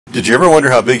Did you ever wonder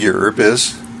how big your ERP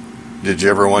is? Did you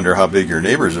ever wonder how big your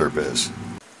neighbor's ERP is?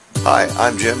 Hi,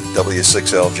 I'm Jim,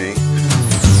 W6LG.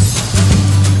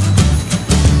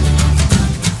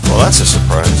 Well, that's a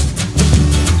surprise.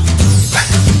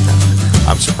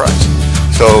 I'm surprised.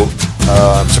 So,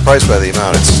 I'm surprised by the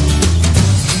amount. It's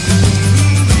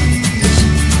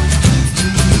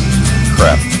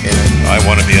crap in it. I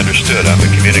want to be understood. I'm a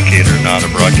communicator, not a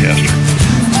broadcaster.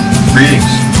 Greetings,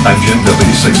 I'm Jim,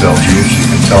 W6LG, as you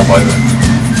can tell by the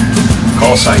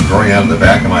call sign growing out of the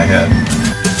back of my head.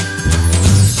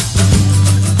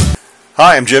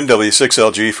 Hi, I'm Jim,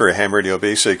 W6LG for Ham Radio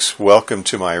Basics. Welcome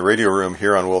to my radio room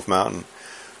here on Wolf Mountain.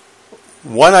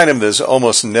 One item that is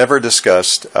almost never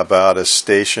discussed about a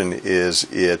station is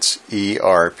its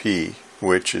ERP,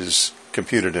 which is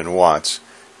computed in watts.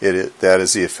 That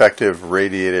is the effective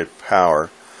radiated power.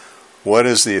 What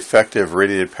is the effective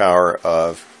radiated power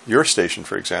of your station,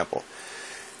 for example?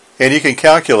 And you can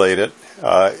calculate it.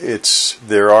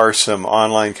 There are some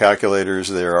online calculators.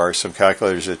 There are some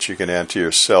calculators that you can add to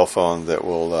your cell phone that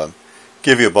will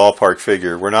give you a ballpark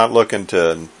figure. We're not looking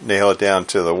to nail it down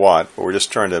to the watt, but we're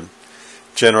just trying to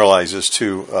generalize this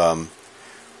to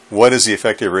what is the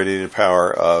effective radiated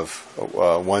power of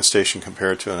one station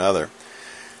compared to another.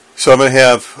 So I'm going to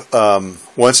have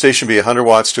one station be 100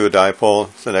 watts to a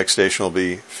dipole. The next station will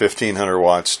be 1500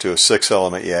 watts to a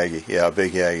 6-element Yagi. Yeah, a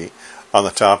big Yagi on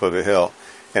the top of a hill.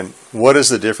 And what is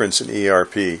the difference in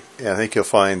ERP? And I think you'll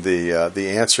find the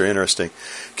answer interesting.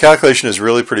 Calculation is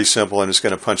really pretty simple. I'm just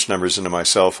going to punch numbers into my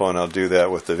cell phone. I'll do that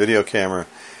with the video camera,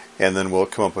 and then we'll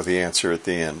come up with the answer at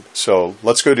the end. So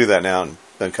let's go do that now and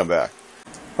then come back.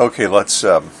 Okay, let's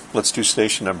do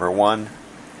station number 1.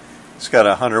 It's got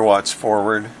 100 watts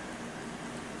forward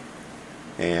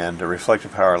and a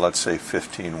reflective power, let's say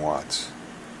 15 watts.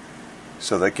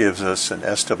 So that gives us an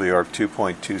SWR of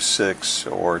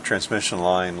 2.26, or transmission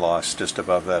line loss just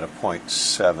above that of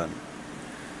 0.7.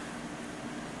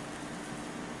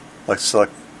 Let's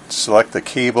select the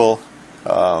cable.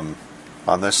 On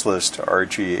this list,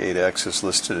 RG8X is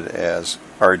listed as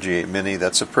RG8 Mini.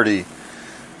 That's a pretty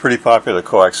popular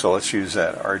coax, so let's use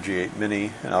that RG8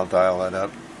 Mini, and I'll dial that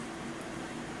up.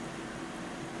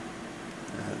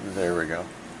 There we go.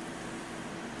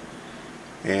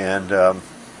 And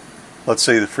let's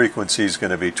say the frequency is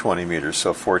going to be 20 meters,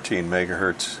 so 14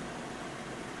 megahertz.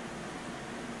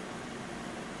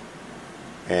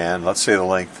 And let's say the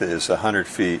length is 100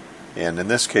 feet. And in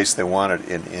this case, they want it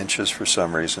in inches for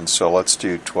some reason, so let's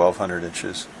do 1200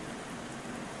 inches.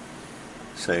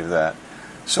 Save that.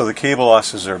 So the cable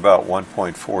losses are about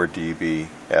 1.4 dB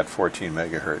at 14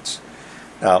 megahertz.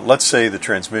 Now, let's say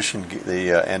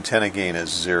the antenna gain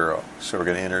is 0. So we're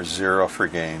going to enter 0 for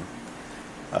gain.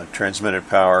 Transmitted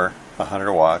power,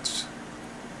 100 watts.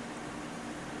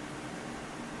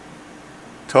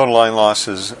 Total line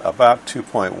losses, about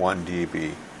 2.1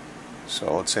 dB.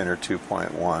 So let's enter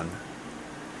 2.1,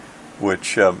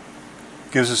 which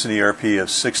gives us an ERP of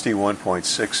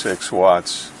 61.66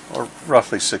 watts, or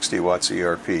roughly 60 watts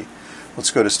ERP.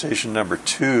 Let's go to station number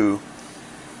 2.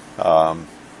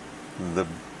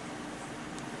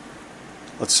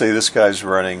 Let's say this guy's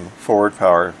running forward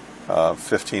power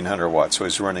 1500 watts, so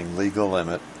he's running legal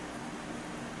limit.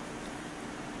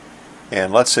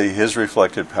 And let's say his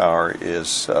reflected power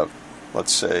is,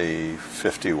 let's say,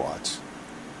 50 watts.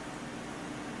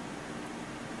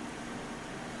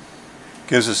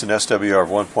 Gives us an SWR of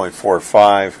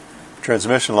 1.45,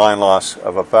 transmission line loss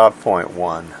of about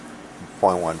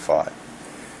 0.15.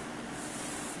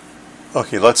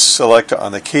 Okay, let's select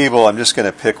on the cable. I'm just going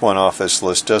to pick one off this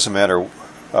list. Doesn't matter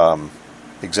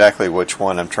exactly which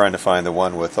one. I'm trying to find the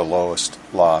one with the lowest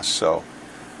loss, so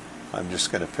I'm just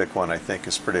going to pick one I think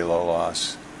is pretty low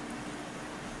loss.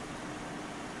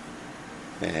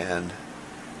 And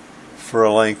for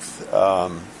a length,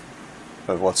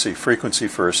 let's see, frequency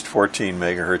first, 14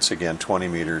 megahertz again, 20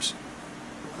 meters.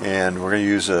 And we're going to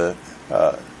use a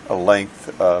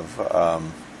length of,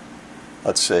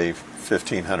 let's say,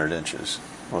 1500 inches.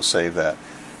 We'll save that.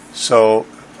 So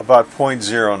about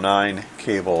 0.09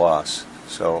 cable loss,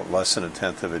 so less than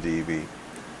 1/10 of a dB.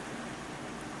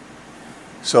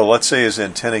 So let's say his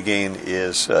antenna gain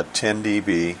is 10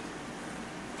 dB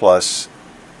plus,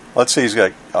 let's say he's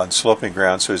got on sloping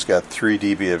ground, so he's got 3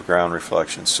 dB of ground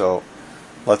reflection. So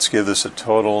let's give this a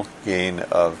total gain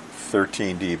of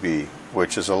 13 dB,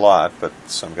 which is a lot, but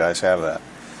some guys have that.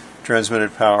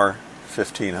 Transmitted power,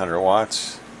 1500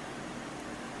 watts.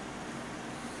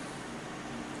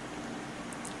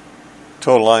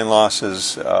 Total line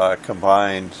losses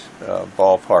combined,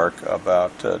 ballpark,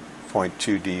 about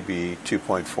 0.2 dB,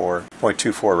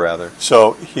 0.24 rather.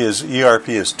 So his ERP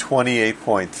is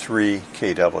 28.3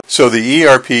 kW. So the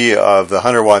ERP of the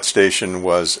 100 watt station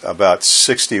was about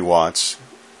 60 watts.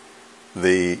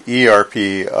 The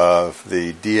ERP of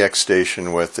the DX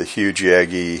station with the huge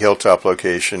Yagi hilltop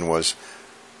location was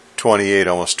 28,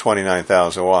 almost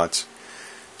 29,000 watts.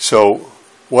 So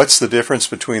what's the difference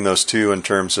between those two in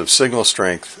terms of signal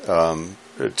strength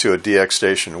to a DX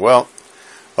station? Well,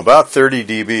 about 30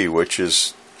 dB, which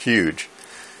is huge.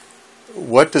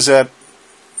 What does that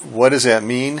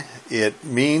mean? It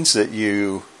means that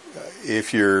if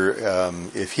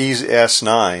he's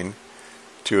S9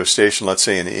 to a station, let's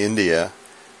say in India,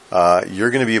 you're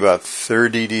going to be about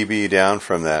 30 dB down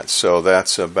from that. So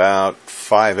that's about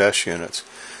 5 S units.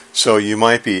 So you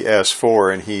might be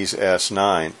S4 and he's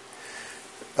S9.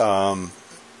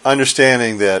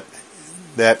 Understanding that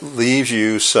leaves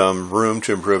you some room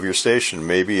to improve your station.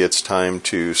 Maybe it's time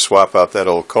to swap out that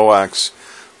old coax,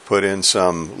 put in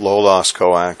some low loss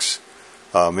coax,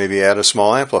 maybe add a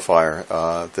small amplifier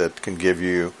that can give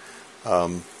you,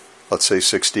 let's say,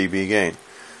 6 dB gain.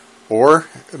 Or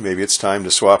maybe it's time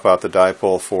to swap out the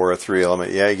dipole for a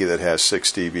 3-element Yagi that has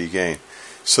 6 dB gain.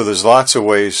 So there's lots of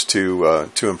ways to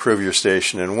improve your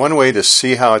station, and one way to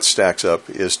see how it stacks up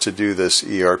is to do this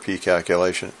ERP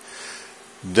calculation.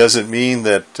 Does it mean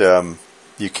that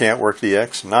you can't work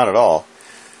DX? Not at all.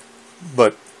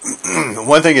 But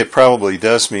one thing it probably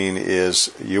does mean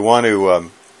is you want to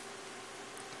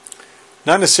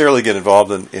not necessarily get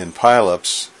involved in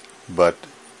pileups, but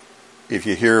if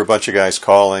you hear a bunch of guys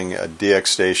calling a DX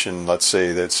station, let's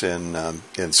say that's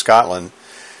in Scotland,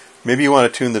 maybe you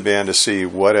want to tune the band to see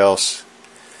what else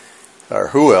or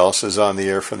who else is on the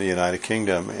air from the United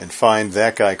Kingdom and find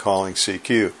that guy calling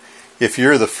CQ. If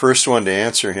you're the first one to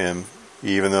answer him,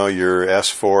 even though you're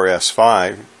S4,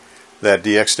 S5, that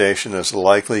DX station is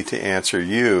likely to answer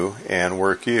you and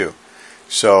work you.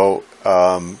 So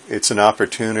it's an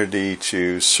opportunity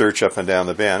to search up and down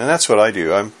the band, and that's what I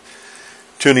do. I'm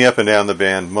tuning up and down the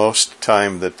band most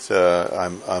time that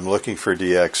I'm looking for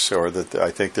DX, or that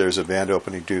I think there's a band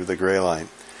opening due to the gray line.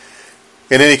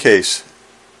 In any case,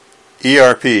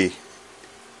 ERP,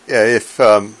 if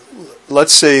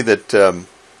let's say that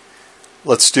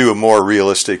let's do a more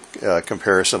realistic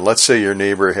comparison. Let's say your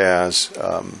neighbor has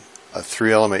a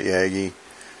 3-element Yagi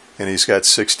and he's got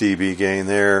 6 dB gain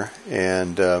there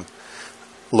and a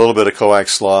little bit of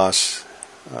coax loss.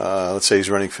 Let's say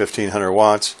he's running 1500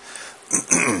 watts.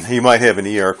 He might have an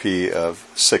ERP of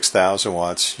 6,000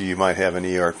 watts. You might have an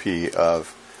ERP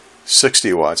of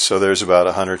 60 watts. So there's about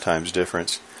 100 times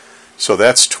difference. So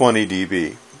that's 20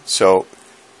 dB. So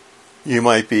you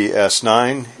might be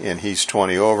S9 and he's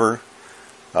 20 over.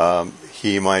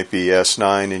 He might be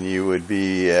S9 and you would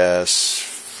be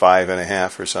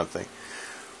S5.5 or something.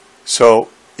 So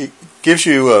it gives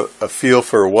you a feel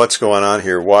for what's going on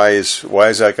here. Why is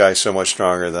that guy so much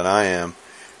stronger than I am?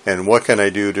 And what can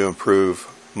I do to improve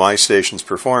my station's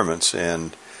performance?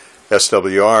 And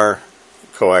SWR,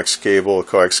 coax cable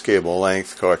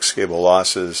length, coax cable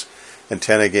losses,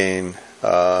 antenna gain,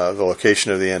 the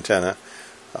location of the antenna,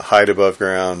 height above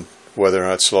ground, whether or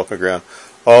not slope of ground,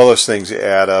 all those things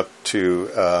add up to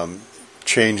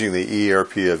changing the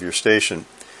ERP of your station.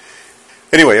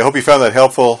 Anyway, I hope you found that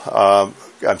helpful.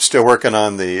 I'm still working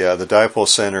on the dipole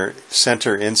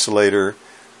center insulator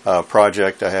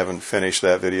project. I haven't finished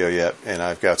that video yet, and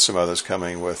I've got some others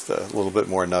coming with a little bit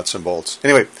more nuts and bolts.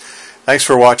 Anyway, thanks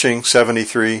for watching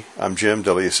 73. I'm Jim,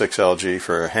 W6LG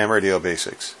for Ham Radio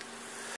Basics.